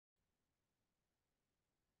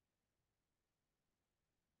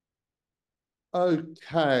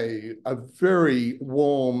Okay, a very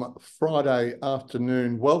warm Friday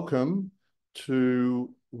afternoon. Welcome to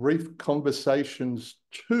Reef Conversations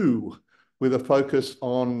 2 with a focus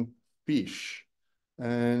on fish.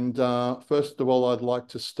 And first of all, I'd like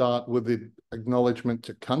to start with the acknowledgement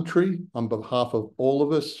to country. On behalf of all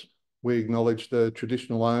of us, we acknowledge the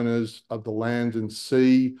traditional owners of the land and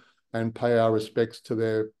sea and pay our respects to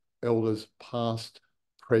their elders past,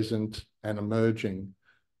 present, and emerging.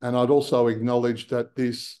 And I'd also acknowledge that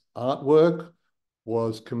this artwork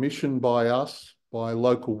was commissioned by us, by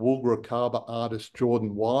local Woolgoorukaba artist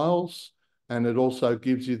Jordan Wiles, and it also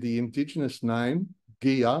gives you the Indigenous name,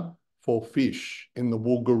 Gia, for fish in the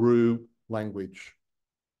Woolgooroo language.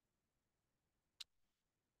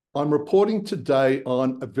 I'm reporting today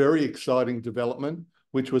on a very exciting development,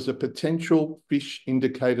 which was a potential fish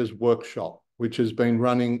indicators workshop, which has been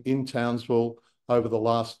running in Townsville over the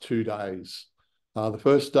last 2 days. The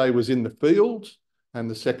first day was in the field, and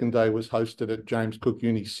the second day was hosted at James Cook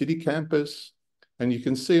Uni City Campus. And you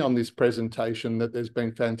can see on this presentation that there's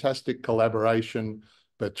been fantastic collaboration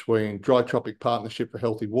between Tropics Partnership for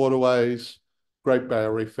Healthy Waterways, Great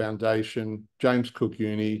Barrier Reef Foundation, James Cook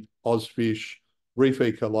Uni, Ozfish, Reef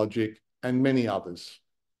Ecologic, and many others.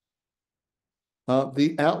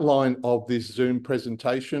 The outline of this Zoom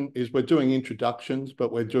presentation is we're doing introductions,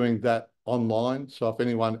 but we're doing that online. So if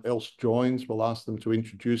anyone else joins, we'll ask them to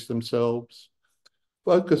introduce themselves.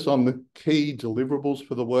 Focus on the key deliverables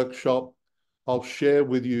for the workshop. I'll share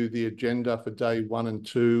with you the agenda for day 1 and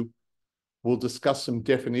 2. We'll discuss some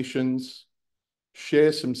definitions,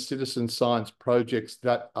 share some citizen science projects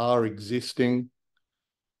that are existing.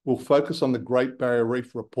 We'll focus on the Great Barrier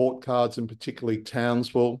Reef report cards, and particularly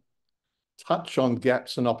Townsville, touch on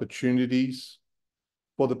gaps and opportunities.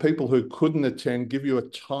 For the people who couldn't attend, give you a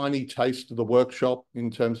tiny taste of the workshop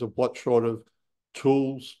in terms of what sort of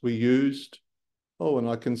tools we used. Oh, and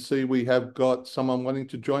I can see we have got someone wanting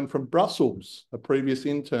to join from Brussels, a previous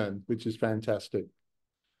intern, which is fantastic.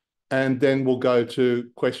 And then we'll go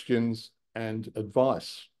to questions and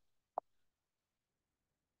advice.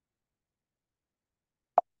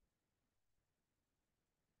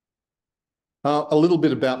 A little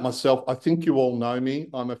bit about myself. I think you all know me.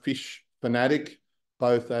 I'm a fish fanatic,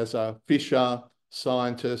 both as a fisher,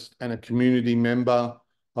 scientist, and a community member.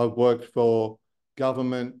 I've worked for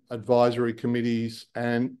government advisory committees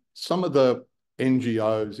and some of the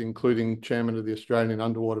NGOs, including chairman of the Australian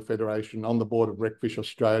Underwater Federation, on the board of Recfish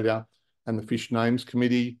Australia and the Fish Names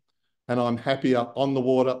Committee. And I'm happier on the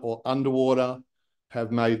water or underwater,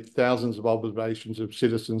 have made thousands of observations of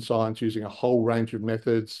citizen science using a whole range of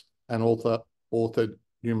methods, and authored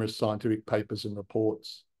numerous scientific papers and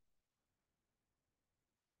reports.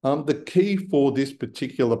 The key for this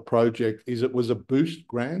particular project is it was a boost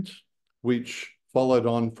grant, which followed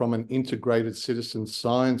on from an integrated citizen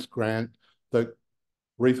science grant that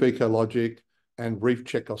Reef Ecologic and Reef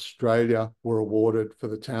Check Australia were awarded for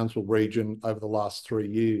the Townsville region over the last 3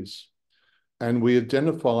 years. And we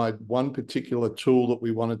identified one particular tool that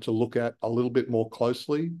we wanted to look at a little bit more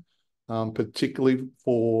closely, particularly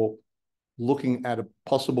for looking at a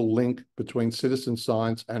possible link between citizen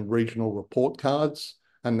science and regional report cards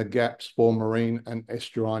and the gaps for marine and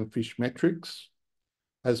estuarine fish metrics.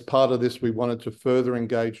 As part of this, we wanted to further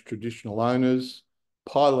engage traditional owners,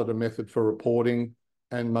 pilot a method for reporting,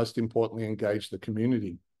 and most importantly, engage the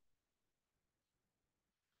community.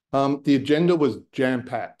 The agenda was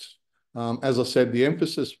jam-packed. As I said, the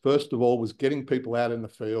emphasis, first of all, was getting people out in the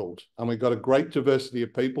field. And we got a great diversity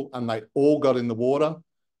of people, and they all got in the water.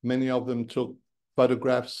 Many of them took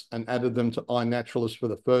photographs and added them to iNaturalist for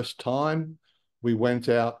the first time. We went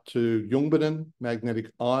out to Yungbiden, Magnetic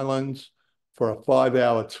Islands, for a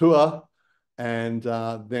 5-hour tour, and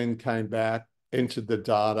then came back, entered the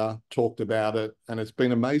data, talked about it, and it's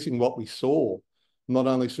been amazing what we saw. Not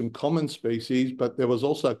only some common species, but there was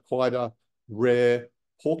also quite a rare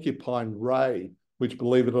porcupine ray, which,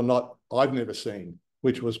 believe it or not, I've never seen,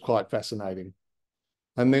 which was quite fascinating.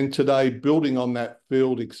 And then today, building on that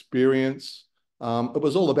field experience, it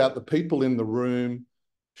was all about the people in the room,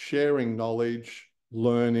 sharing knowledge,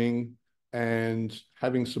 learning, and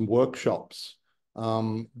having some workshops.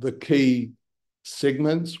 The key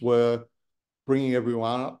segments were bringing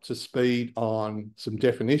everyone up to speed on some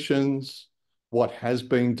definitions, what has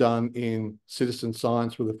been done in citizen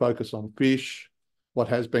science with a focus on fish, what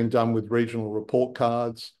has been done with regional report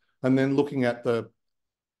cards, and then looking at the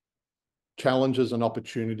challenges and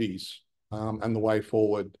opportunities and the way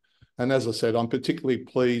forward. And as I said, I'm particularly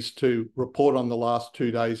pleased to report on the last 2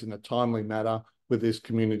 days in a timely manner with this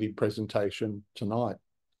community presentation tonight.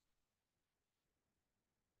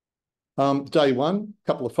 Day 1, a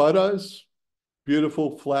couple of photos.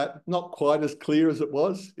 Beautiful, flat, not quite as clear as it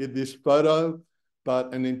was in this photo,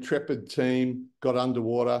 but an intrepid team got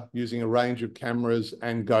underwater using a range of cameras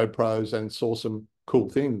and GoPros and saw some cool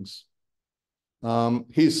things.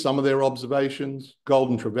 Here's some of their observations: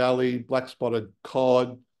 golden trevally, black-spotted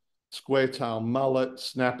cod, square-tail mullet,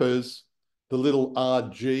 snappers. The little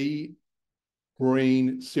RG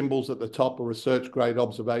green symbols at the top are research-grade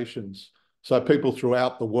observations. So people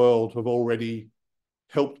throughout the world have already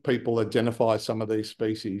helped people identify some of these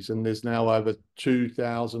species, and there's now over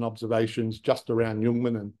 2,000 observations just around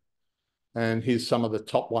Jungmann. And here's some of the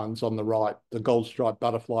top ones on the right: the gold-striped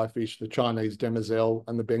butterfly fish, the Chinese demoiselle,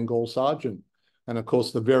 and the Bengal sergeant. And of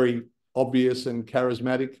course, the very obvious and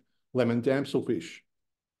charismatic lemon damselfish.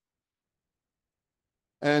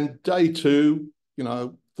 And day two, you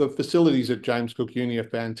know, the facilities at James Cook Uni are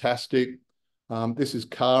fantastic. This is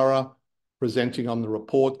Cara presenting on the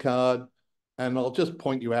report card. And I'll just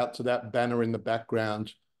point you out to that banner in the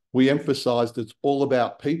background. We emphasised it's all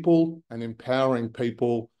about people and empowering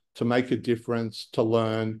people to make a difference, to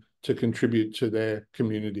learn, to contribute to their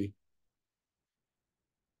community.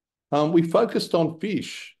 We focused on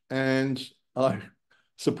fish, and I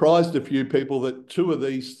surprised a few people that 2 of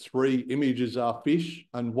these 3 images are fish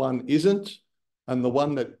and 1 isn't. And the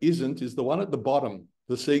one that isn't is the one at the bottom,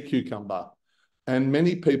 the sea cucumber. And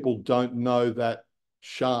many people don't know that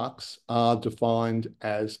sharks are defined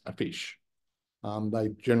as a fish. They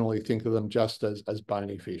generally think of them just as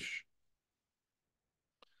bony fish.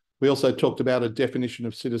 We also talked about a definition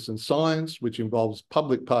of citizen science, which involves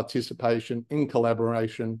public participation in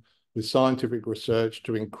collaboration with scientific research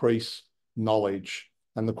to increase knowledge.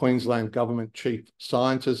 And the Queensland Government Chief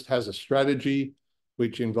Scientist has a strategy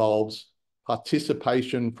which involves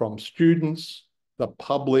participation from students, the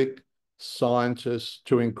public, scientists,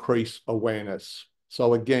 to increase awareness.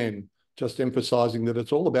 So again, just emphasising that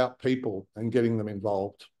it's all about people and getting them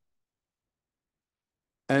involved.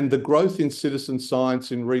 And the growth in citizen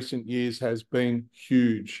science in recent years has been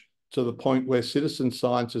huge, to the point where citizen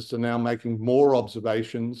scientists are now making more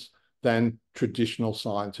observations than traditional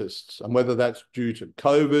scientists. And whether that's due to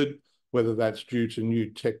COVID, whether that's due to new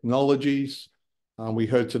technologies. We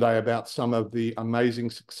heard today about some of the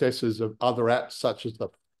amazing successes of other apps, such as the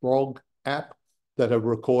Frog app, that have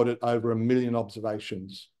recorded over 1 million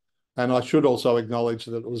observations. And I should also acknowledge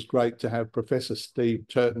that it was great to have Professor Steve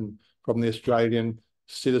Turton from the Australian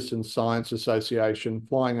Citizen Science Association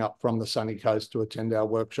flying up from the sunny coast to attend our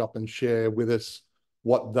workshop and share with us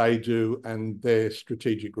what they do and their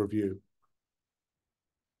strategic review.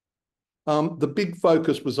 The big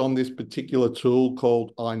focus was on this particular tool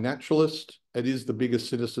called iNaturalist. It is the biggest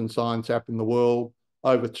citizen science app in the world,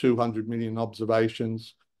 over 200 million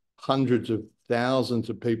observations, hundreds of thousands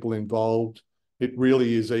of people involved. It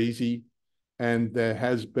really is easy. And there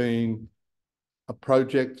has been a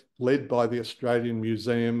project led by the Australian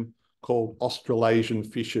Museum called Australasian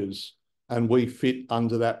Fishes, and we fit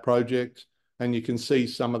under that project. And you can see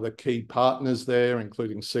some of the key partners there,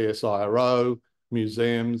 including CSIRO,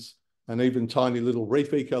 museums, and even tiny little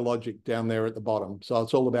Reef Ecologic down there at the bottom. So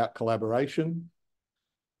it's all about collaboration.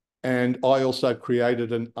 And I also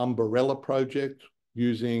created an umbrella project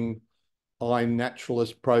using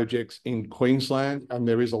iNaturalist projects in Queensland, and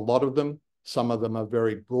there is a lot of them. Some of them are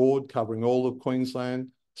very broad, covering all of Queensland.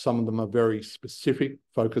 Some of them are very specific,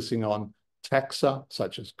 focusing on taxa,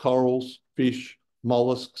 such as corals, fish,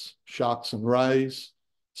 mollusks, sharks and rays.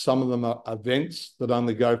 Some of them are events that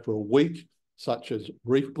only go for a week, such as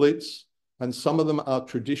Reef Blitz, and some of them are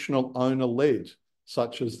traditional owner-led,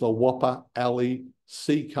 such as the Whopper Alley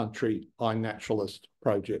Sea Country iNaturalist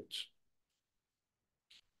projects.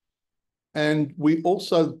 And we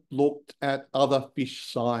also looked at other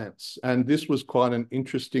fish science, and this was quite an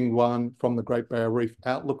interesting one from the Great Barrier Reef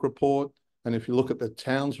Outlook Report. And if you look at the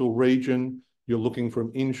Townsville region, you're looking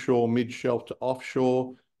from inshore, mid-shelf to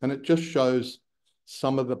offshore, and it just shows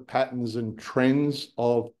some of the patterns and trends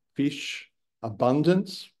of fish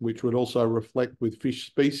abundance, which would also reflect with fish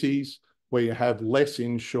species, where you have less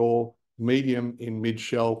inshore, medium in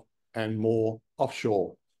mid-shelf, and more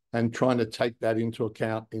offshore, and trying to take that into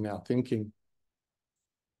account in our thinking.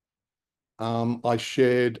 I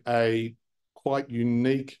shared a quite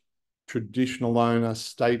unique traditional owner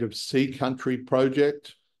state of sea country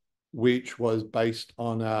project, which was based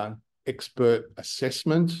on an expert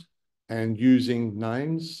assessment and using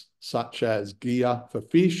names such as GEA for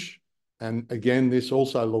fish. And again, this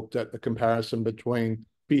also looked at the comparison between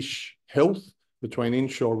fish health, between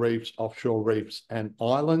inshore reefs, offshore reefs, and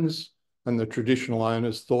islands. And the traditional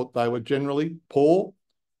owners thought they were generally poor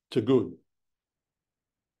to good.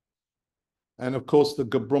 And of course, the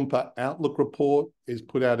Gabrumpa Outlook Report is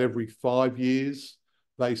put out every 5 years.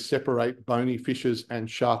 They separate bony fishes and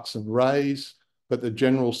sharks and rays, but the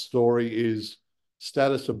general story is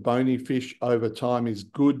status of bony fish over time is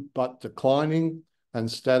good but declining, and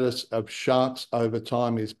status of sharks over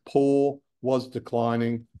time is poor, was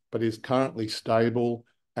declining, but is currently stable,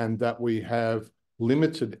 and that we have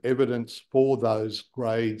limited evidence for those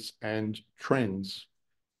grades and trends.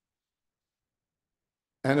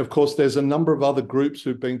 And of course, there's a number of other groups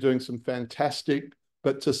who've been doing some fantastic,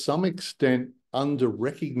 but to some extent,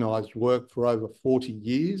 under-recognised work for over 40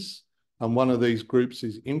 years. And one of these groups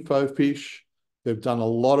is Infofish. They've done a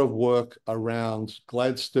lot of work around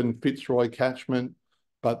Gladstone, Fitzroy catchment,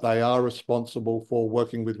 but they are responsible for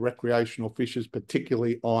working with recreational fishers,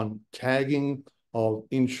 particularly on tagging of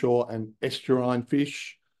inshore and estuarine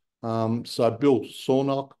fish. So Bill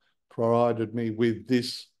Sornock provided me with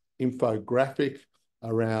this infographic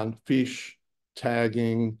around fish,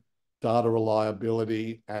 tagging, data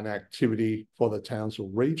reliability, and activity for the Townsville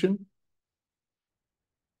region.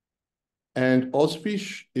 And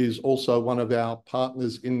Ozfish is also one of our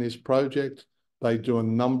partners in this project. They do a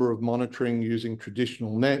number of monitoring using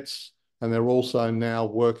traditional nets, and they're also now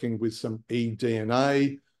working with some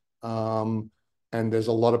eDNA, and there's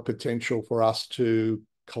a lot of potential for us to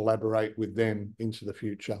collaborate with them into the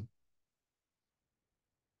future.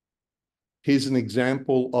 Here's an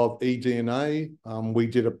example of eDNA. We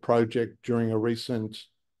did a project during a recent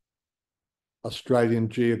Australian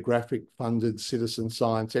Geographic funded citizen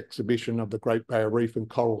science exhibition of the Great Barrier Reef and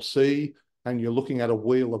Coral Sea, and you're looking at a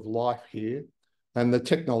wheel of life here. And the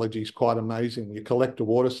technology is quite amazing. You collect a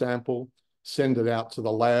water sample, send it out to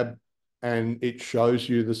the lab, and it shows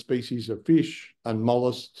you the species of fish and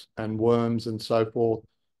mollusks and worms and so forth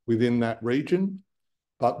within that region.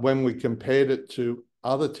 But when we compared it to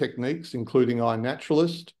other techniques, including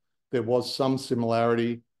iNaturalist, there was some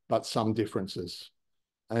similarity, but some differences.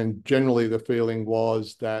 And generally the feeling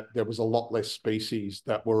was that there was a lot less species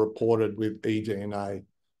that were reported with eDNA.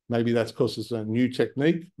 Maybe that's because it's a new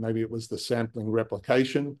technique. Maybe it was the sampling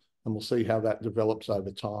replication, and we'll see how that develops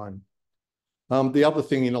over time. The other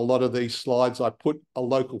thing in a lot of these slides, I put a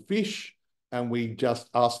local fish, and we just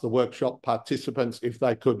asked the workshop participants if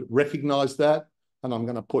they could recognize that. And I'm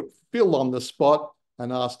going to put Phil on the spot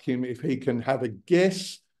and ask him if he can have a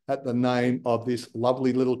guess at the name of this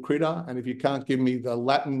lovely little critter. And if you can't give me the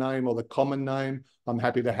Latin name or the common name, I'm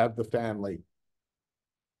happy to have the family.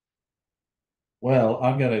 Well,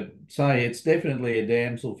 I'm going to say it's definitely a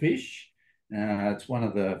damselfish. It's one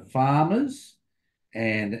of the farmers.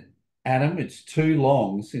 And Adam, it's too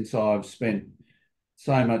long since I've spent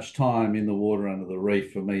so much time in the water under the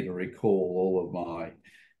reef for me to recall all of my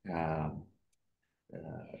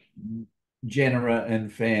genera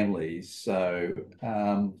and families. So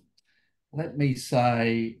let me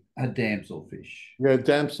say a damselfish. Yeah,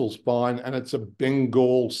 damsel's fine, and it's a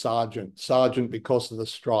Bengal sergeant. Sergeant because of the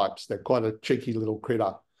stripes. They're quite a cheeky little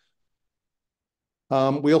critter.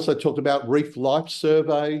 We also talked about Reef Life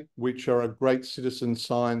Survey, which are a great citizen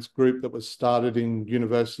science group that was started in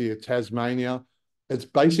University of Tasmania. It's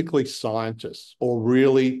basically scientists, or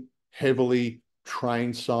really heavily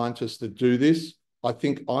trained scientists that do this. I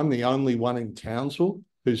think I'm the only one in Townsville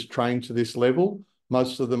who's trained to this level.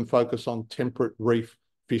 Most of them focus on temperate reef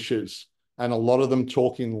fishes, and a lot of them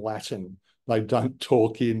talk in Latin. They don't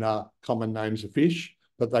talk in common names of fish,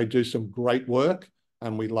 but they do some great work,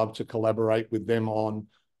 and we love to collaborate with them on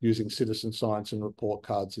using citizen science and report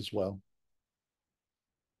cards as well.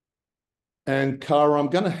 And Cara, I'm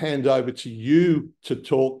going to hand over to you to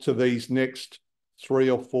talk to these next 3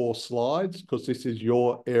 or 4 slides, because this is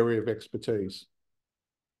your area of expertise.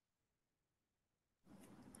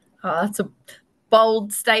 Oh, that's a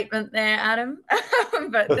bold statement there, Adam,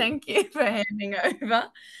 but thank you for handing over.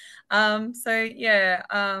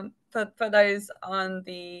 For those on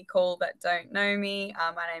the call that don't know me,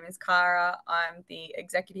 my name is Cara. I'm the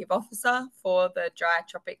Executive Officer for the Dry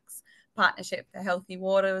Tropics Partnership for Healthy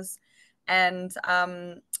Waters. And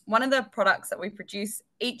one of the products that we produce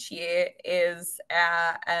each year is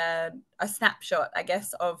a snapshot, I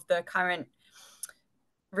guess, of the current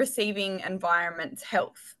receiving environment's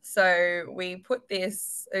health. So we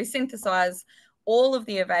synthesize all of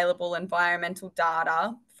the available environmental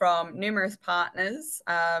data from numerous partners.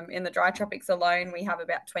 In the dry tropics alone, we have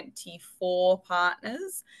about 24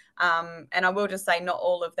 partners. And I will just say not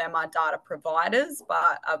all of them are data providers,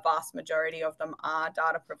 but a vast majority of them are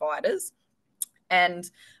data providers. And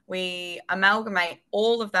we amalgamate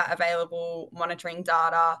all of that available monitoring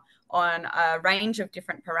data on a range of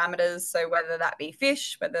different parameters. So whether that be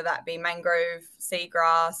fish, whether that be mangrove,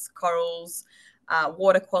 seagrass, corals,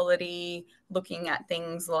 water quality, looking at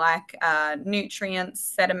things like nutrients,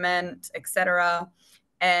 sediment, etc.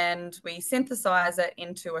 And we synthesize it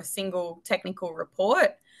into a single technical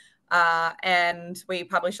report. And we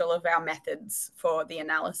publish all of our methods for the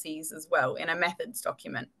analyses as well in a methods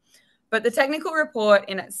document. But the technical report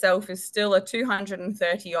in itself is still a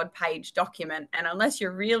 230 odd page document. And unless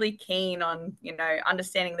you're really keen on,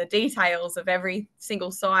 understanding the details of every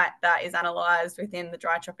single site that is analysed within the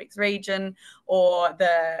dry tropics region, or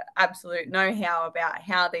the absolute know-how about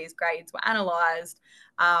how these grades were analysed,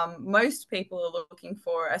 most people are looking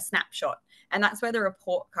for a snapshot. And that's where the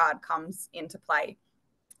report card comes into play.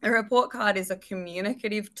 A report card is a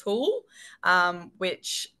communicative tool,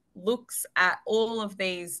 which looks at all of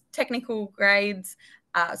these technical grades,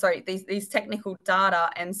 these technical data,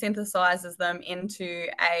 and synthesizes them into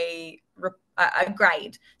a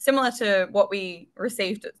grade, similar to what we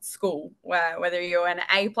received at school, whether you're an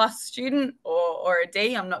A+ student or a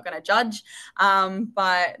D, I'm not going to judge.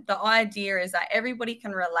 But the idea is that everybody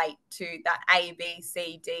can relate to that A, B,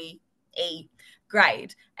 C, D, E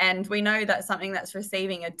grade. And we know that something that's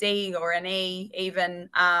receiving a D or an E even,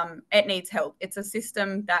 it needs help. It's a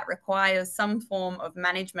system that requires some form of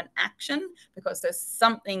management action because there's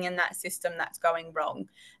something in that system that's going wrong.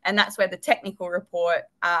 And that's where the technical report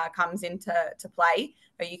comes into play.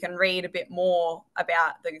 So you can read a bit more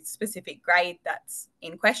about the specific grade that's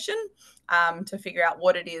in question to figure out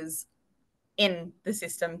what it is in the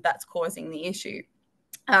system that's causing the issue.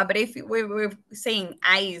 But if we're seeing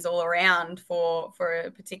A's all around for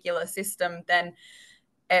a particular system, then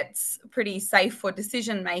it's pretty safe for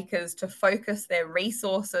decision makers to focus their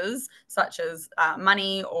resources, such as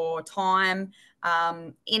money or time,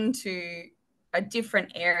 into a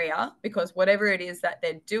different area, because whatever it is that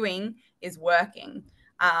they're doing is working.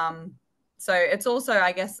 So it's also,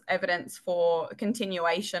 I guess, evidence for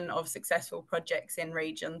continuation of successful projects in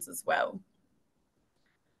regions as well.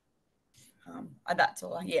 That's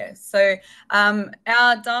all. Yeah. So our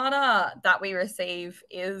data that we receive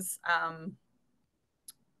is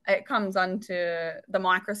it comes under the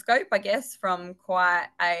microscope, I guess, from quite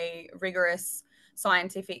a rigorous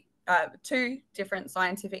scientific, 2 different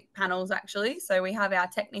scientific panels actually. So we have our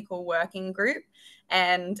technical working group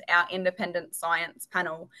and our independent science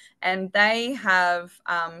panel, and they have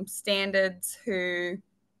standards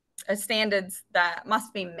that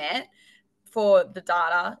must be met for the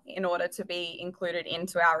data in order to be included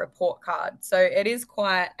into our report card. So it is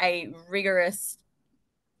quite a rigorous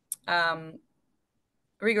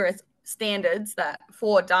standards that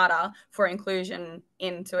for data for inclusion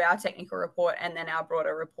into our technical report and then our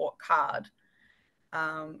broader report card.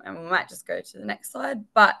 And we might just go to the next slide.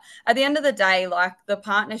 But at the end of the day, like the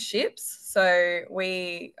partnerships, so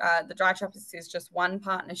the Dry Tropics is just one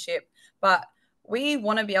partnership, but we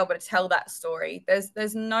want to be able to tell that story.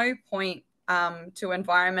 There's no point to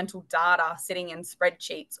environmental data sitting in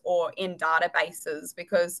spreadsheets or in databases,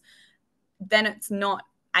 because then it's not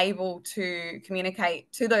able to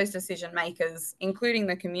communicate to those decision makers, including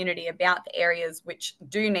the community, about the areas which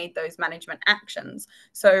do need those management actions.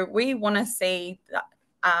 So we want to see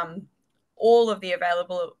all of the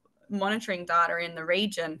available monitoring data in the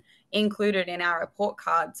region included in our report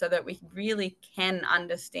card, so that we really can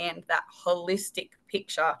understand that holistic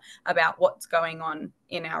picture about what's going on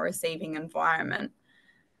in our receiving environment.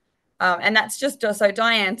 And that's just so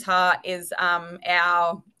Diane Tarr is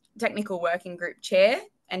our technical working group chair,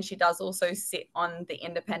 and she does also sit on the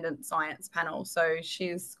independent science panel. So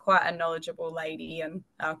she's quite a knowledgeable lady, and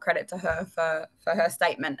credit to her for her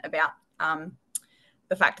statement about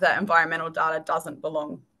the fact that environmental data doesn't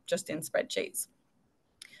belong just in spreadsheets.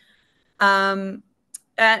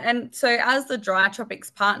 And so as the Dry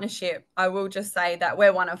Tropics Partnership, I will just say that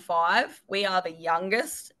we're one of 5. We are the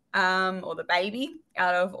youngest or the baby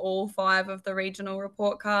out of all 5 of the regional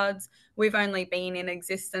report cards. We've only been in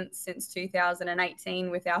existence since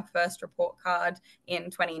 2018 with our first report card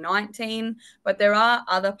in 2019, but there are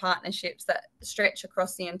other partnerships that stretch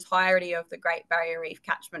across the entirety of the Great Barrier Reef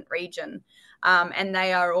catchment region, and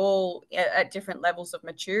they are all at different levels of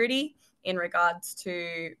maturity in regards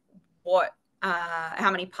to how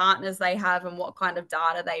many partners they have and what kind of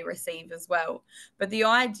data they receive as well. But the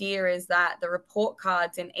idea is that the report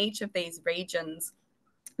cards in each of these regions,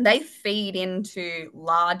 they feed into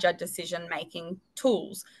larger decision-making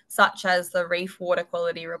tools, such as the Reef Water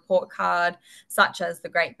Quality Report Card, such as the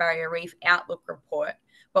Great Barrier Reef Outlook Report.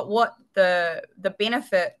 But what the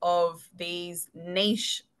benefit of these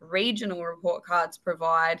niche regional report cards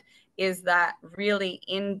provide is that really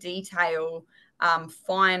in detail,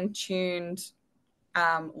 fine-tuned,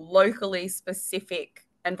 locally specific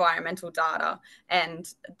environmental data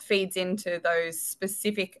and feeds into those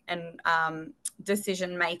specific and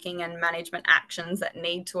decision making and management actions that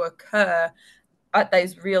need to occur at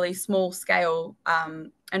those really small scale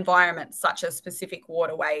environments, such as specific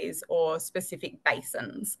waterways or specific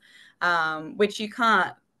basins, which you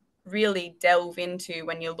can't really delve into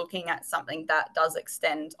when you're looking at something that does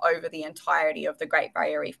extend over the entirety of the Great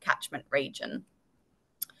Barrier Reef catchment region.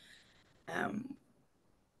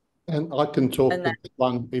 And I can talk to this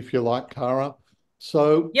one if you like, Cara.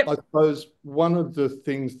 So yep. I suppose one of the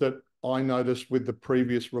things that I noticed with the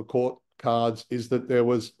previous report cards is that there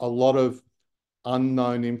was a lot of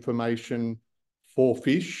unknown information for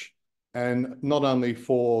fish, and not only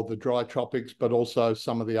for the dry tropics, but also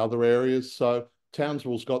some of the other areas. So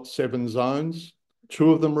Townsville's got 7 zones.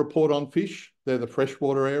 2 of them report on fish. They're the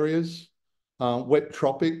freshwater areas. Wet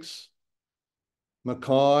tropics,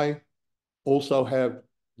 Mackay also have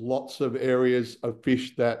lots of areas of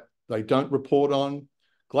fish that they don't report on.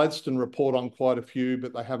 Gladstone report on quite a few,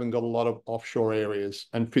 but they haven't got a lot of offshore areas,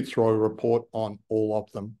 and Fitzroy report on all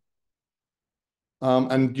of them.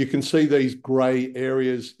 And you can see these grey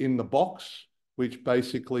areas in the box, which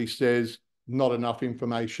basically says not enough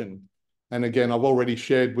information. And again, I've already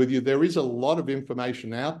shared with you, there is a lot of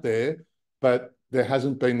information out there, but there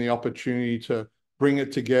hasn't been the opportunity to bring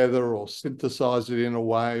it together or synthesize it in a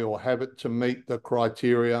way or have it to meet the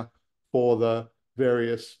criteria for the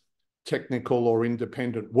various technical or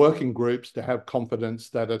independent working groups to have confidence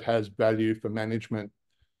that it has value for management.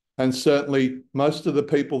 And certainly most of the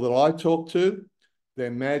people that I talk to,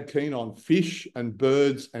 they're mad keen on fish and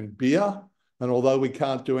birds and beer. And although we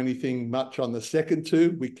can't do anything much on the second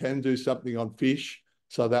 2, we can do something on fish.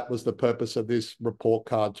 So that was the purpose of this report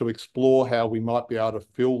card, to explore how we might be able to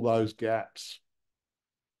fill those gaps.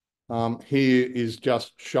 Here is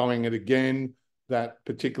just showing it again, that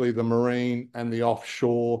particularly the marine and the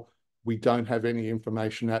offshore, we don't have any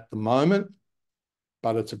information at the moment,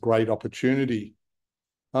 but it's a great opportunity.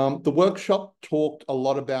 The workshop talked a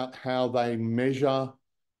lot about how they measure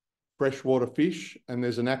freshwater fish, and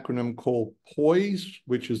there's an acronym called POISE,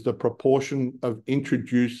 which is the proportion of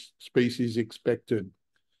introduced species expected.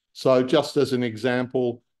 So just as an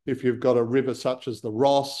example, if you've got a river such as the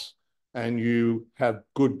Ross and you have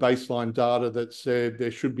good baseline data that said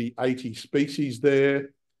there should be 80 species there,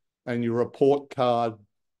 and your report card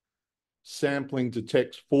sampling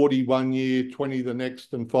detects 40 1 year, 20 the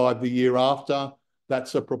next, and 5 the year after,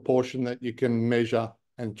 that's a proportion that you can measure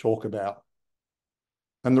and talk about.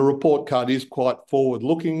 And the report card is quite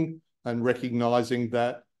forward-looking and recognising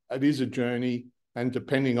that it is a journey, and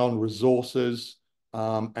depending on resources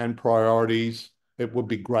and priorities, it would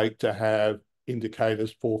be great to have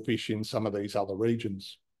indicators for fish in some of these other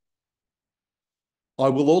regions. I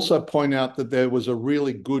will also point out that there was a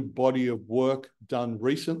really good body of work done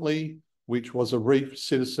recently, which was a Reef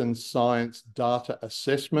Citizen Science Data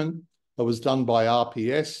Assessment. It was done by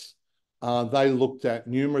RPS. They looked at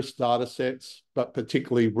numerous data sets, but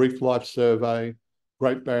particularly Reef Life Survey,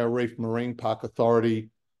 Great Barrier Reef Marine Park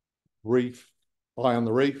Authority, Reef Eye on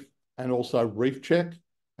the Reef, and also Reef Check.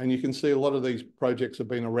 And you can see a lot of these projects have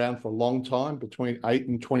been around for a long time, between 8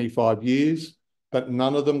 and 25 years, but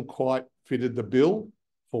none of them quite fitted the bill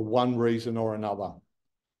for one reason or another.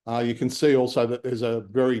 You can see also that there's a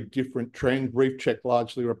very different trend. Reef Check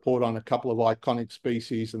largely report on a couple of iconic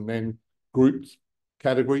species and then groups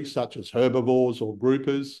categories such as herbivores or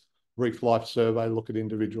groupers. Reef Life Survey look at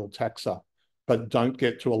individual taxa, but don't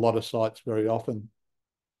get to a lot of sites very often.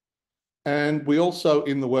 And we also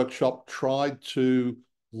in the workshop tried to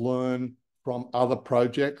learn from other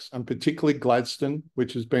projects, and particularly Gladstone,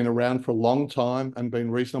 which has been around for a long time and been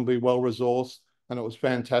reasonably well resourced. And it was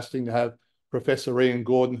fantastic to have Professor Ian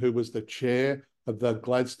Gordon, who was the chair of the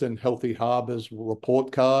Gladstone Healthy Harbours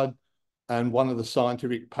report card. And one of the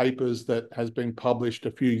scientific papers that has been published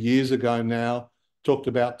a few years ago now talked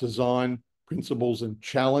about design principles and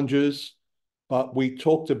challenges. But we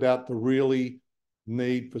talked about the really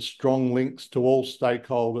need for strong links to all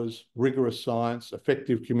stakeholders, rigorous science,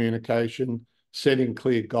 effective communication, setting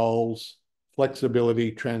clear goals,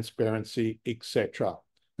 flexibility, transparency, etc.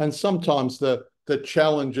 And sometimes the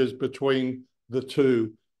challenges between the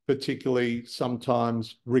two, particularly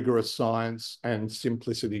sometimes rigorous science and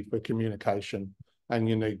simplicity for communication, and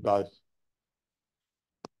you need both.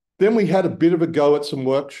 Then we had a bit of a go at some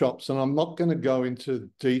workshops, and I'm not going to go into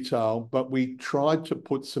detail, but we tried to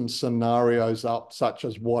put some scenarios up, such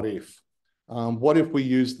as what if? What if we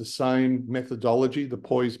use the same methodology, the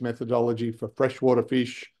POISE methodology for freshwater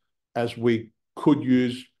fish, as we could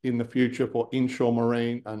use in the future for inshore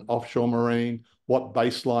marine and offshore marine? What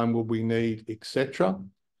baseline will we need, etc.?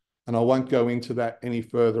 And I won't go into that any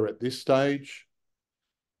further at this stage.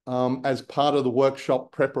 As part of the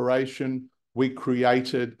workshop preparation, we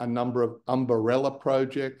created a number of umbrella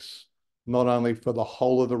projects, not only for the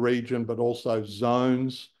whole of the region, but also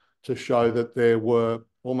zones, to show that there were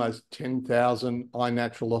almost 10,000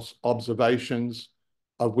 iNaturalist observations,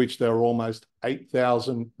 of which there are almost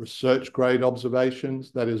 8,000 research grade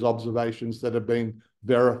observations. That is, observations that have been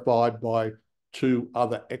verified by 2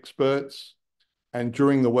 other experts. And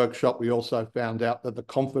during the workshop, we also found out that the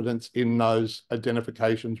confidence in those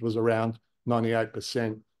identifications was around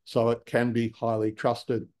 98%. So it can be highly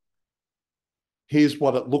trusted. Here's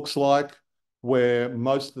what it looks like, where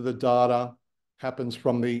most of the data happens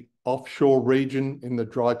from the offshore region in the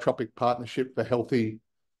Dry Tropic Partnership for Healthy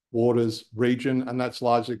Waters region. And that's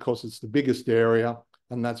largely because it's the biggest area.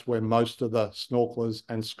 And that's where most of the snorkelers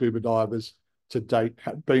and scuba divers to date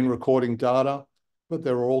have been recording data. But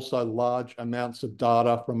there are also large amounts of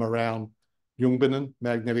data from around Yungbinen,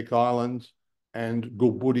 Magnetic Islands, and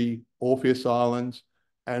Gulbudi, Orpheus Islands,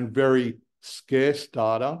 and very scarce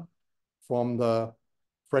data from the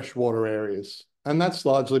freshwater areas. And that's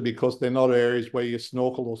largely because they're not areas where you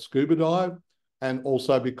snorkel or scuba dive, and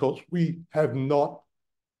also because we have not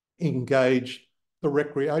engaged the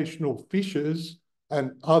recreational fishers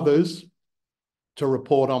and others to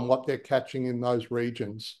report on what they're catching in those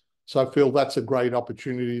regions. So I feel that's a great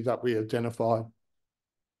opportunity that we identified.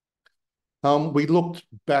 We looked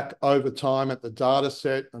back over time at the data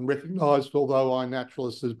set and recognised, although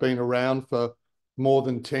iNaturalist has been around for more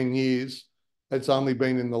than 10 years, it's only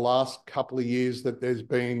been in the last couple of years that there's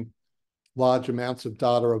been large amounts of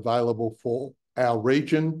data available for our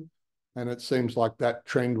region, and it seems like that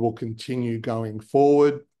trend will continue going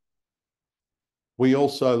forward. We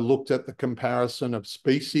also looked at the comparison of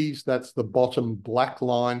species. That's the bottom black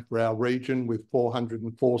line for our region with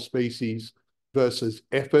 404 species versus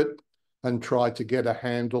effort, and tried to get a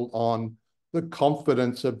handle on the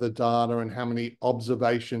confidence of the data and how many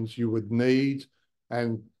observations you would need,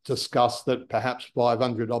 and discuss that perhaps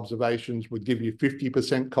 500 observations would give you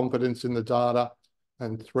 50% confidence in the data,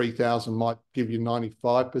 and 3,000 might give you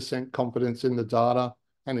 95% confidence in the data.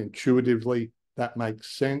 And intuitively, that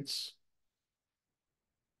makes sense.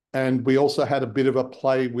 And we also had a bit of a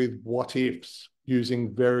play with what ifs,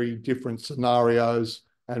 using very different scenarios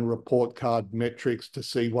and report card metrics to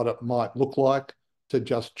see what it might look like, to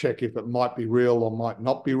just check if it might be real or might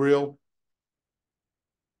not be real.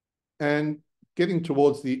 And getting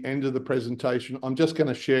towards the end of the presentation, I'm just going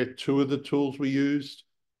to share 2 of the tools we used.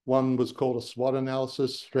 One was called a SWOT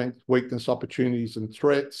analysis, strength, weakness, opportunities, and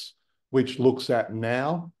threats, which looks at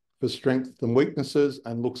now for strengths and weaknesses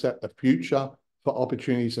and looks at the future for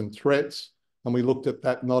opportunities and threats. And we looked at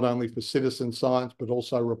that not only for citizen science, but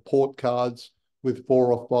also report cards with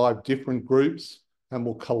 4 or 5 different groups. And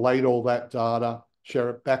we'll collate all that data, share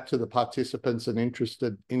it back to the participants and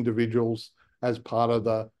interested individuals as part of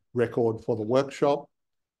the record for the workshop.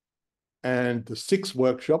 And the 6th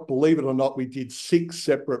workshop, believe it or not, we did 6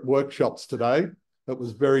 separate workshops today. It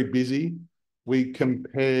was very busy. We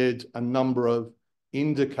compared a number of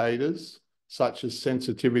indicators such as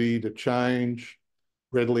sensitivity to change,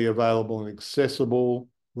 readily available and accessible,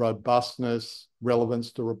 robustness,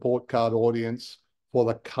 relevance to report card audience for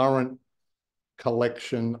the current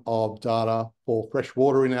collection of data for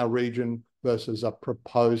freshwater in our region versus a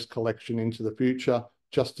proposed collection into the future,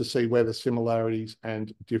 just to see where the similarities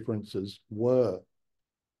and differences were.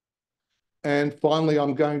 And finally,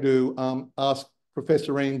 I'm going to ask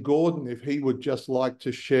Professor Ian Gordon if he would just like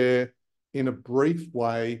to share in a brief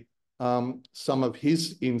way some of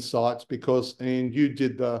his insights, because Ian, you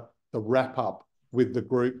did the wrap up with the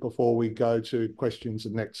group before we go to questions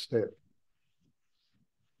and next step.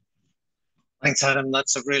 Thanks, Adam.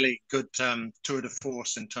 That's a really good tour de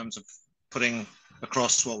force in terms of putting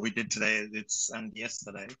across what we did today and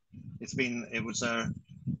yesterday. It was a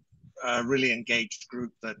really engaged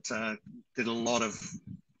group that did a lot of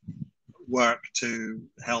work to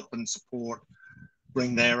help and support,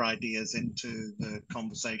 bring their ideas into the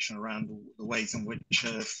conversation around the ways in which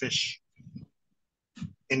fish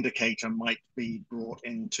indicator might be brought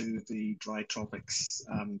into the Dry Tropics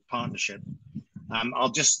Partnership.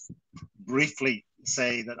 I'll just briefly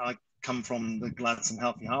say that I come from the Gladstone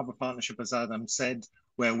Healthy Harbour Partnership, as Adam said,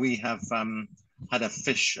 where we have had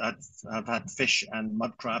fish and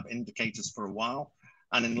mud crab indicators for a while.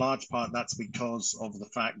 And in large part, that's because of the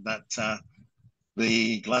fact that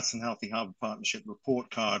the Gladstone Healthy Harbour Partnership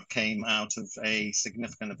report card came out of a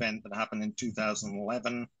significant event that happened in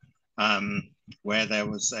 2011, where there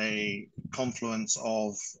was a confluence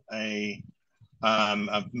of a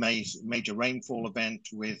major rainfall event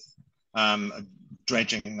with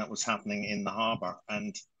dredging that was happening in the harbour.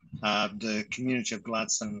 And the community of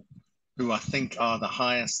Gladstone, who I think are the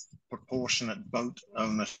highest proportionate boat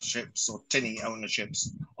ownerships or tinny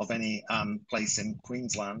ownerships of any place in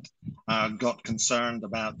Queensland, got concerned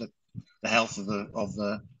about the health of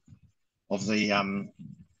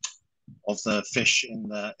the fish in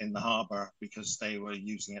the harbour, because they were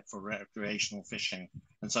using it for recreational fishing.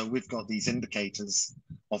 And so we've got these indicators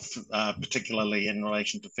of particularly in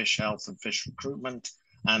relation to fish health and fish recruitment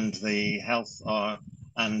and the health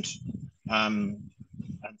and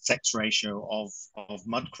sex ratio of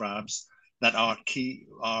mud crabs that are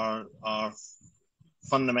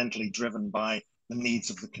fundamentally driven by the needs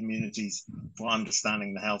of the communities for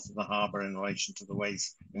understanding the health of the harbour in relation to the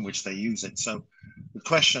ways in which they use it. So the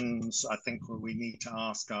questions I think we need to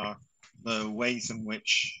ask are the ways in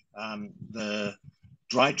which the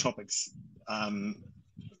dry tropics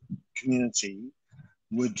community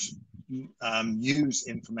would use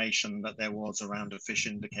information that there was around a fish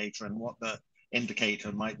indicator and what the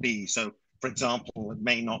indicator might be. So, for example, it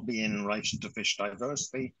may not be in relation to fish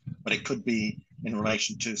diversity, but it could be in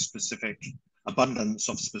relation to specific abundance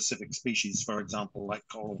of specific species, for example, like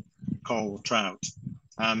coral trout.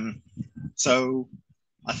 So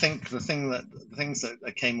I think the things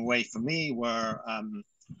that came away for me were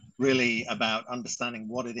really about understanding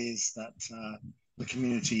what it is that the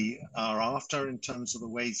community are after in terms of the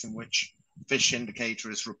ways in which fish indicator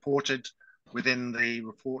is reported within the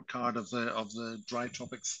report card of the Dry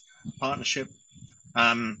Tropics Partnership.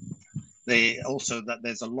 They also that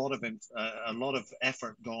there's a lot of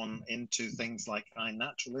effort gone into things like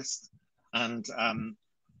iNaturalist, and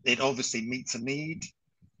it obviously meets a need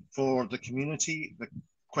for the community. The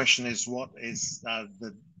question is, what is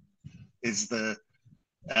the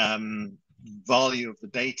value of the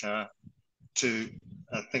data to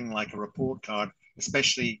a thing like a report card,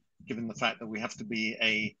 especially given the fact that we have to be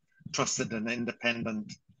a trusted and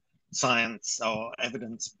independent science or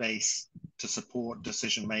evidence base to support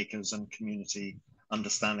decision makers and community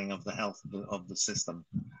understanding of the health of the system.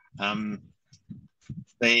 I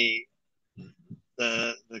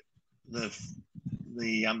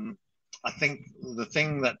think the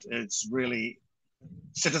thing that is really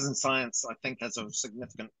citizen science, I think, has a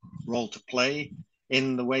significant role to play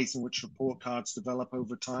in the ways in which report cards develop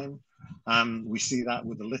over time. We see that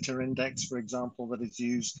with the litter index, for example, that is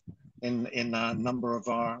used in a number of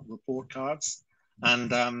our report cards.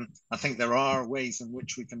 And I think there are ways in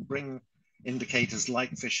which we can bring indicators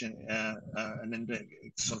like fish, an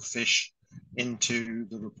index of fish, into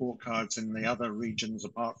the report cards in the other regions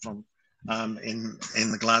apart from in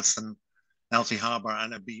the Gladstone Healthy Harbour,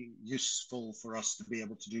 and it'd be useful for us to be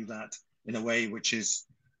able to do that in a way which is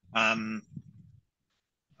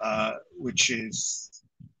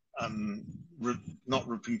not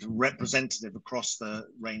representative across the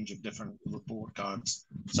range of different report cards,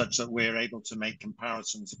 such that we're able to make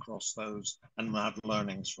comparisons across those and have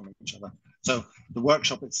learnings from each other. So the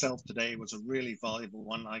workshop itself today was a really valuable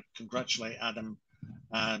one. I congratulate Adam,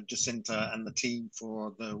 Jacinta, and the team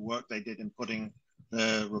for the work they did in putting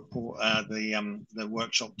the report, the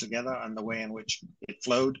workshop together and the way in which it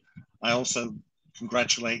flowed. I also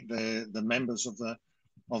congratulate the members of the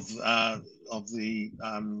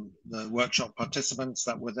workshop participants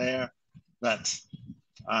that were there, that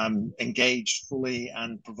engaged fully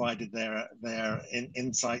and provided their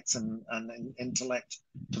insights and intellect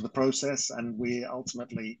to the process. And we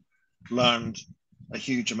ultimately learned a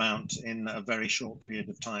huge amount in a very short period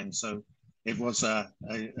of time. So it was a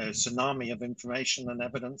tsunami of information and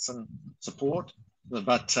evidence and support,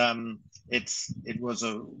 but it was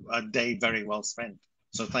a day very well spent.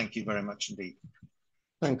 So thank you very much indeed.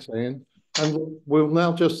 Thanks, Ian. And we'll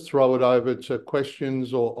now just throw it over to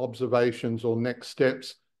questions or observations or next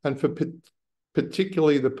steps. And for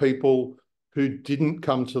particularly the people who didn't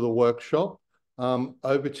come to the workshop,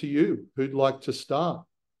 over to you. Who'd like to start?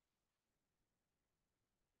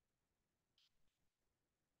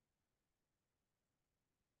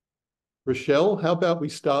 Rochelle, how about we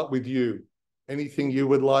start with you? Anything you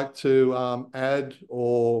would like to add,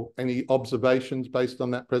 or any observations based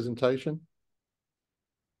on that presentation?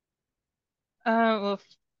 Well,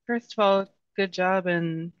 first of all, good job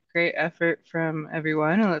and great effort from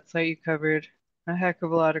everyone. It looks like you covered a heck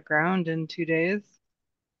of a lot of ground in 2 days.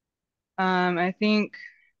 I think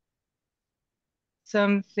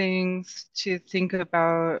some things to think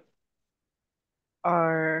about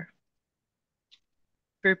are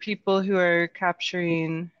for people who are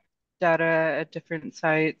capturing data at different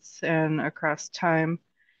sites and across time,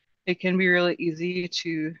 it can be really easy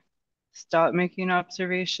to stop making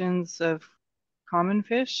observations of common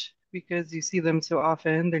fish because you see them so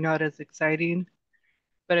often, they're not as exciting.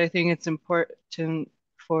 but I think it's important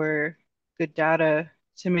for good data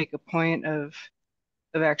to make a point of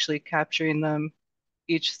actually capturing them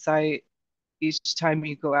each site, each time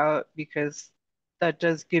you go out, because that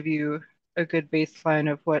does give you a good baseline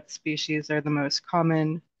of what species are the most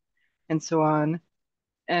common and so on.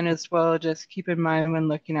 And as well, just keep in mind when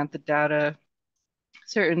looking at the data,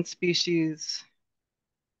 certain species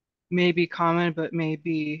may be common, but may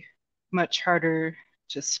be much harder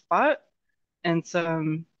to spot, and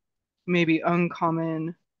some may be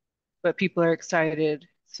uncommon, but people are excited,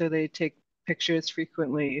 so they take pictures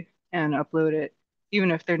frequently and upload it,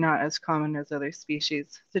 even if they're not as common as other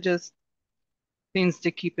species. So just things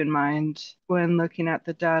to keep in mind when looking at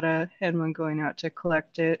the data and when going out to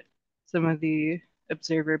collect it, some of the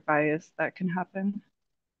observer bias that can happen.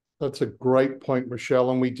 That's a great point,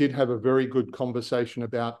 Michelle. And we did have a very good conversation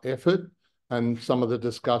about effort. And some of the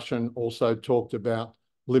discussion also talked about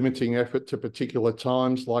limiting effort to particular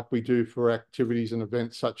times, like we do for activities and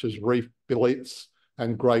events such as Reef Blitz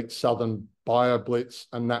and Great Southern Bio Blitz.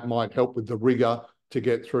 And that might help with the rigor to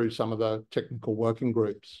get through some of the technical working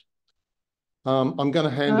groups. I'm going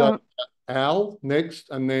to hand over to Al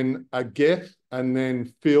next, and then Ageth, and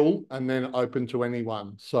then Phil, and then open to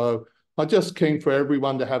anyone. So I'm just keen for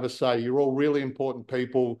everyone to have a say. You're all really important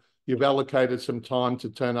people. You've allocated some time to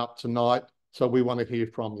turn up tonight, so we want to hear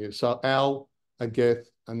from you. So Al, Ageth,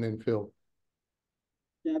 and then Phil.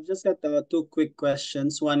 Yeah, I've just got two quick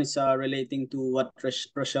questions. One is relating to what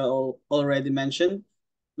Rochelle already mentioned.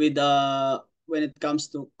 With when it comes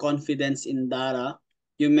to confidence in data,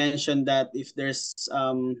 you mentioned that if there's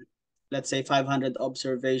let's say 500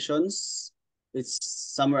 observations, it's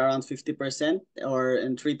somewhere around 50%, or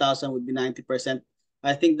in 3,000 would be 90%.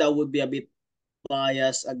 I think that would be a bit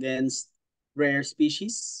biased against rare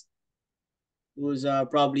species, who's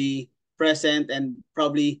probably present, and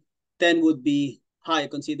probably 10 would be high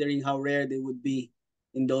considering how rare they would be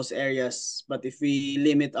in those areas. But if we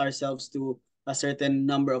limit ourselves to a certain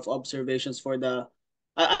number of observations for the,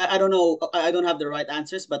 I don't know, I don't have the right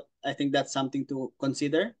answers, but I think that's something to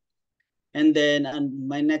consider. And then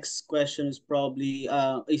my next question is probably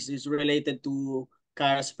is related to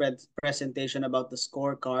Kara's presentation about the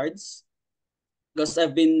scorecards, because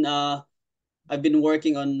I've been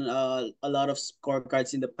working on a lot of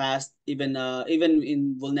scorecards in the past, even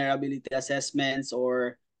in vulnerability assessments,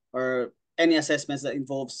 or any assessments that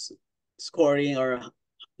involves scoring or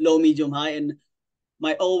low, medium, high. And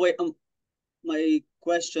my always my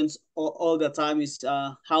questions all the time is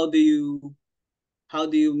how do you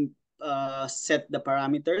set the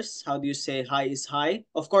parameters? How do you say high is high?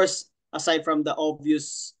 Of course, aside from the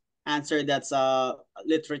obvious answer, that's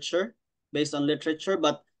literature, based on literature,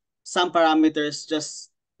 but some parameters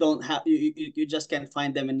just don't have, you just can't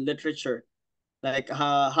find them in literature. Like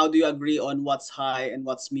how do you agree on what's high and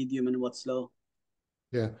what's medium and what's low?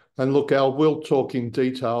 Yeah, and look, Al, we'll talk in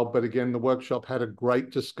detail, but again, the workshop had a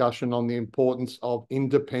great discussion on the importance of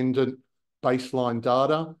independent baseline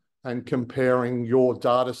data and comparing your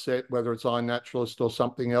data set, whether it's iNaturalist or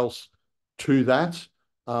something else, to that,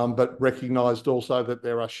 but recognised also that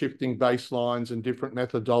there are shifting baselines and different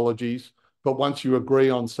methodologies. But once you agree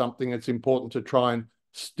on something, it's important to try and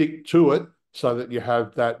stick to it so that you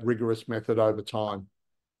have that rigorous method over time.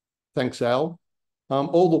 Thanks, Al.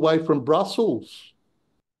 All the way from Brussels.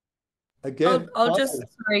 Again, I'll just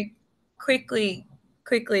quickly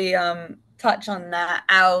touch on that.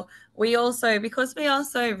 Because we are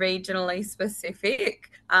so regionally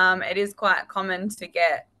specific, it is quite common to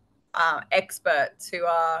get experts who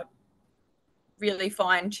are really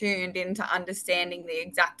fine-tuned into understanding the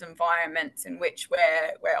exact environments in which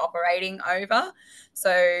we're operating over.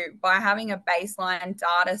 So by having a baseline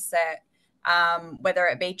data set, whether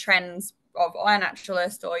it be trends of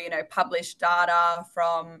iNaturalist or published data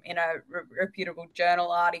from reputable journal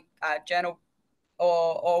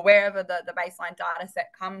or wherever the baseline data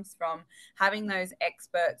set comes from, having those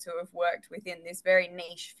experts who have worked within this very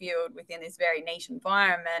niche field, within this very niche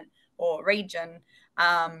environment or region,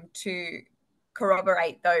 to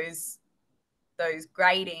corroborate those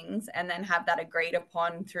gradings, and then have that agreed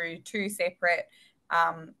upon through two separate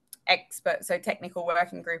experts, so technical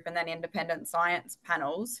working group and then independent science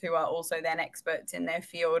panels, who are also then experts in their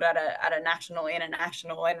field at a national,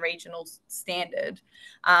 international, and regional standard,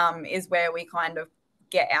 is where we kind of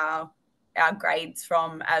get our grades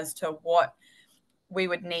from as to what we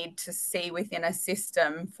would need to see within a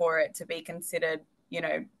system for it to be considered,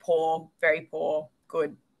 poor, very poor,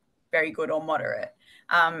 good, very good, or moderate.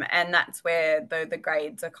 And that's where the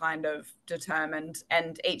grades are kind of determined,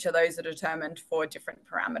 and each of those are determined for different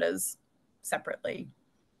parameters separately.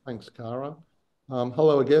 Thanks, Kara.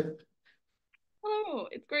 Hello again. Hello,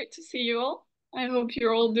 it's great to see you all. I hope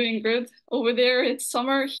you're all doing good. Over there, it's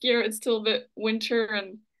summer. Here, it's still a bit winter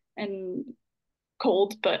and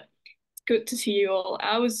cold, but it's good to see you all.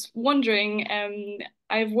 I was wondering,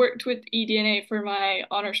 I've worked with eDNA for my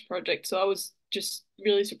honors project, so I was just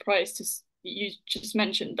really surprised you just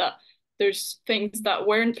mentioned that there's things that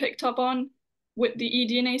weren't picked up on with the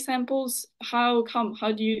eDNA samples. How come?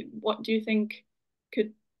 What do you think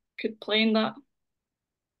could play in that?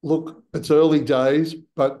 Look, it's early days,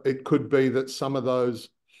 but it could be that some of those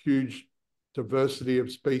huge diversity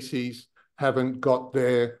of species haven't got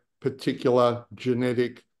their particular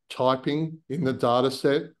genetic typing in the data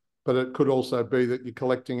set, but it could also be that you're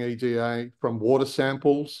collecting eDNA from water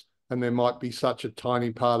samples and there might be such a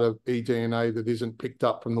tiny part of eDNA that isn't picked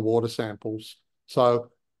up from the water samples. So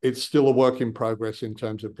it's still a work in progress in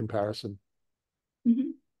terms of comparison. Mm-hmm.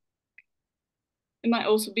 It might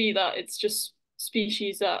also be that it's just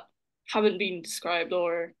species that haven't been described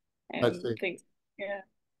or things. Yeah,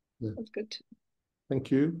 that's good. Thank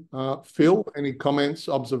you. Phil, any comments,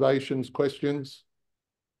 observations, questions?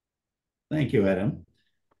 Thank you, Adam.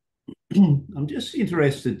 I'm just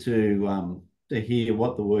interested to hear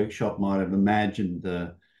what the workshop might have imagined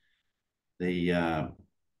the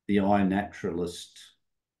iNaturalist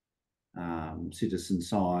citizen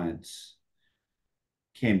science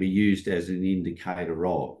can be used as an indicator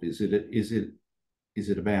of. Is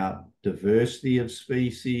it about diversity of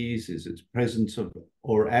species? Is it presence of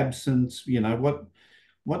or absence? You know,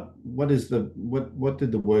 what did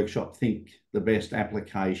the workshop think the best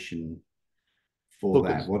application for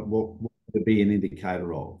that? What would be an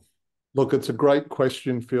indicator of? Look, it's a great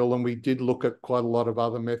question, Phil, and we did look at quite a lot of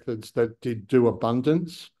other methods that did do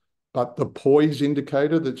abundance, but the poise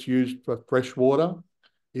indicator that's used for freshwater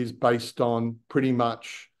is based on pretty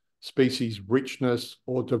much species richness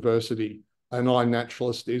or diversity. An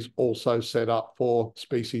iNaturalist is also set up for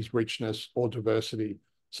species richness or diversity.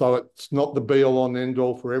 So it's not the be-all and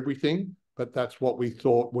end-all for everything, but that's what we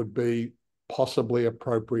thought would be possibly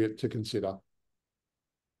appropriate to consider.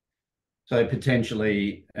 So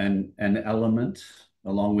potentially an element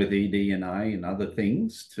along with eDNA and other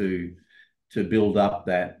things to build up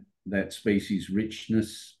that species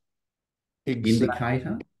richness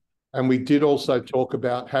indicator. And we did also talk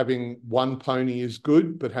about having one pony is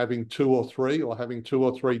good, but having two or three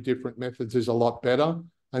different methods is a lot better.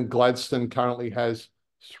 And Gladstone currently has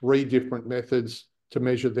 3 different methods to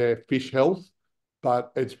measure their fish health,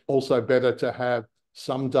 but it's also better to have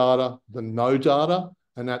some data than no data.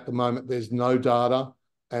 And at the moment, there's no data,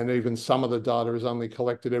 and even some of the data is only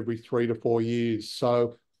collected every 3 to 4 years.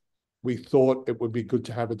 So we thought it would be good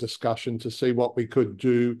to have a discussion to see what we could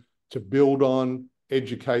do to build on,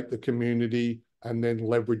 educate the community, and then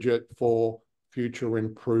leverage it for future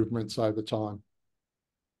improvements over time.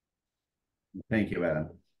 Thank you, Adam.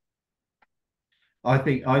 I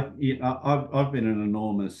think I've been an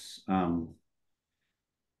enormous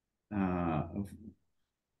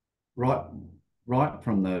right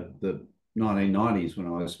from the 1990s when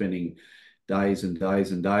I was spending days and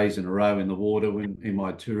days and days in a row in the water in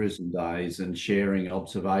my tourism days and sharing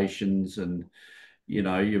observations, and you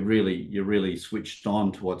know, you're really switched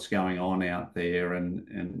on to what's going on out there,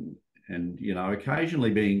 and you know,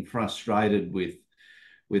 occasionally being frustrated with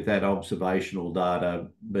that observational data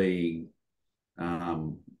being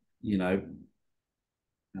you know,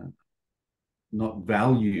 not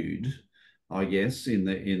valued, I guess, in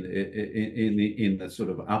the sort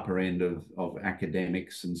of upper end of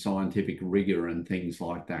academics and scientific rigor and things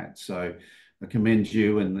like that. So I commend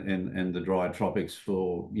you and the Dry Tropics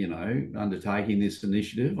for, you know, undertaking this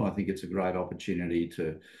initiative. I think it's a great opportunity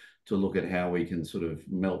to look at how we can sort of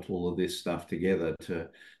melt all of this stuff together to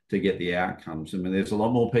get the outcomes. I mean, there's a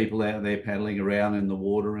lot more people out there paddling around in the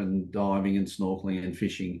water and diving and snorkeling and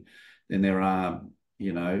fishing than there are,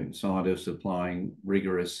 you know, scientists applying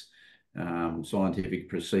rigorous scientific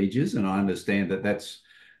procedures. And I understand that that's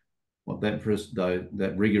what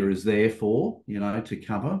that rigor is there for, you know, to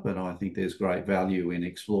cover. But I think there's great value in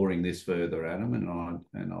exploring this further, Adam,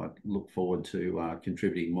 and I look forward to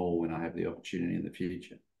contributing more when I have the opportunity in the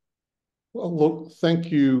future. Well, look,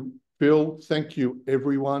 thank you, Phil. Thank you,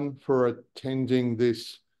 everyone, for attending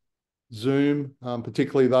this Zoom,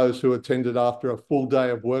 particularly those who attended after a full day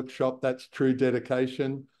of workshop. That's true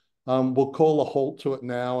dedication. We'll call a halt to it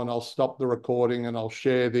now, and I'll stop the recording and I'll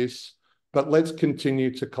share this. But let's continue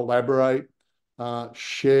to collaborate,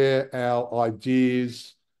 share our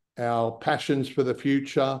ideas, our passions for the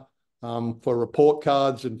future, for report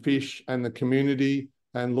cards and fish and the community,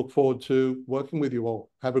 and look forward to working with you all.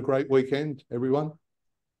 Have a great weekend, everyone.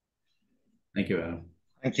 Thank you, Adam.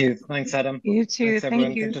 Thank you. Thanks, Adam. You too. Thanks, everyone.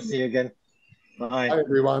 Thank you. Good to see you again. Bye. Bye,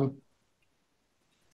 everyone.